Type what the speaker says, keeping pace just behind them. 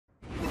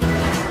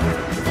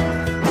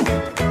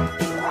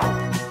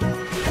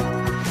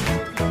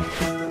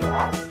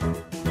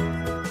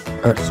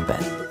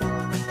EarthPen.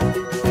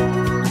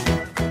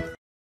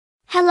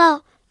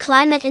 Hello,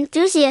 climate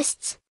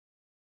enthusiasts!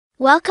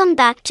 Welcome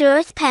back to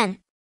EarthPen.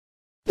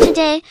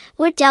 Today,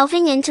 we're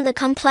delving into the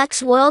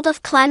complex world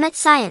of climate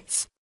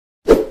science.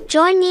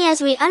 Join me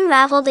as we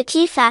unravel the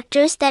key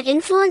factors that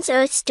influence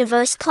Earth's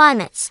diverse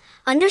climates,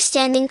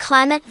 understanding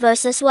climate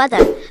versus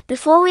weather.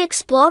 Before we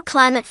explore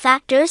climate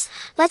factors,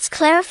 let's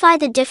clarify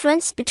the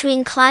difference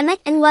between climate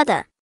and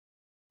weather.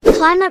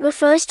 Climate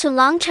refers to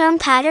long-term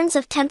patterns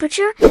of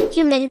temperature,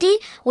 humidity,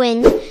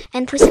 wind,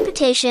 and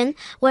precipitation,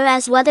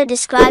 whereas weather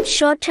describes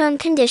short-term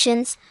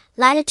conditions.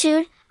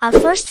 Latitude. Our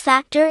first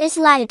factor is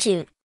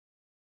latitude.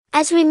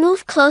 As we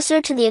move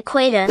closer to the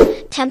equator,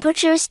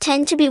 temperatures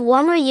tend to be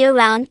warmer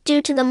year-round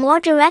due to the more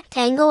direct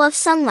angle of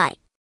sunlight.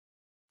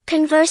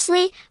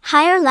 Conversely,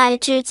 higher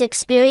latitudes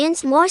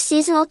experience more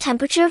seasonal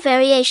temperature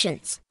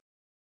variations.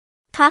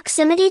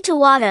 Proximity to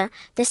water.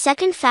 The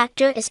second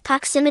factor is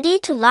proximity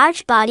to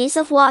large bodies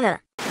of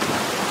water.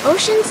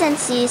 Oceans and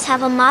seas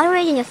have a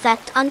moderating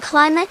effect on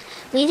climate,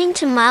 leading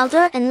to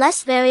milder and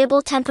less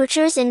variable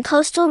temperatures in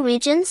coastal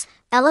regions.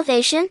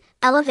 Elevation,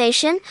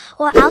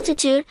 or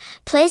altitude,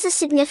 plays a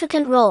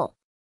significant role.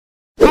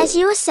 As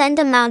you ascend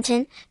a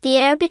mountain, the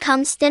air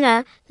becomes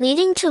thinner,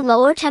 leading to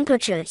lower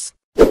temperatures.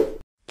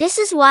 This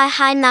is why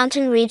high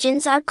mountain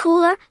regions are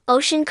cooler.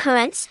 Ocean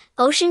currents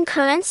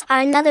are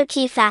another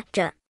key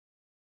factor.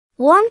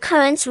 Warm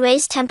currents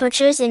raise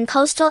temperatures in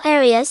coastal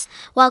areas,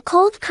 while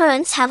cold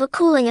currents have a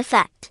cooling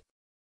effect.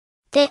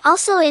 They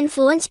also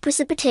influence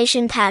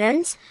precipitation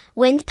patterns.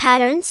 Wind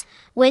patterns,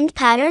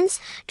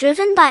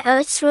 driven by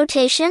Earth's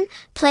rotation,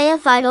 play a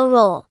vital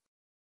role.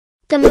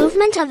 The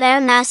movement of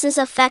air masses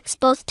affects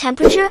both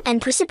temperature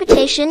and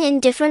precipitation in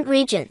different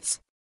regions.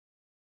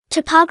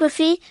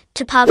 Topography,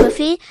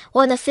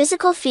 or the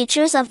physical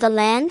features of the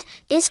land,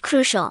 is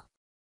crucial.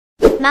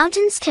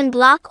 Mountains can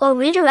block or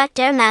redirect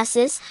air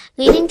masses,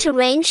 leading to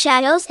rain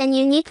shadows and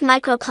unique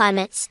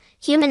microclimates.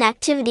 Human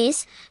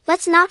activities.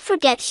 Let's not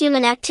forget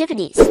human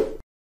activities.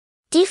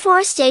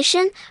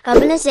 Deforestation,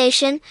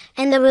 urbanization,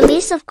 and the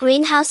release of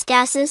greenhouse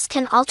gases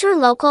can alter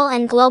local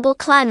and global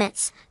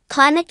climates.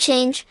 Climate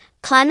change,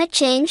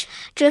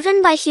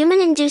 driven by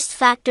human-induced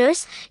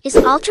factors, is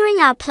altering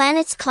our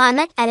planet's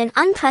climate at an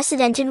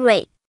unprecedented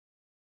rate.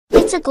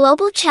 It's a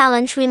global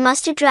challenge we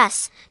must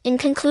address. In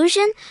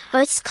conclusion,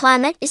 Earth's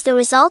climate is the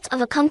result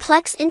of a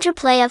complex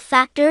interplay of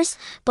factors,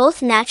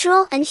 both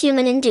natural and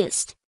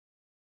human-induced.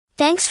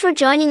 Thanks for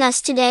joining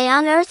us today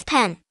on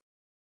EarthPen.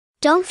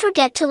 Don't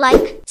forget to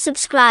like,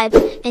 subscribe,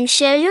 and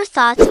share your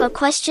thoughts or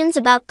questions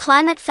about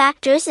climate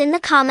factors in the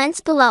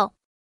comments below.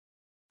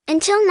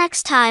 Until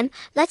next time,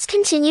 let's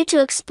continue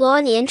to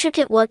explore the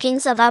intricate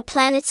workings of our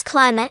planet's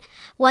climate.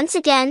 Once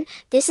again,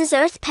 this is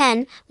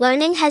EarthPen.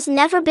 Learning has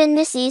never been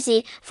this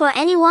easy for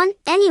anyone,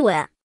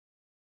 anywhere.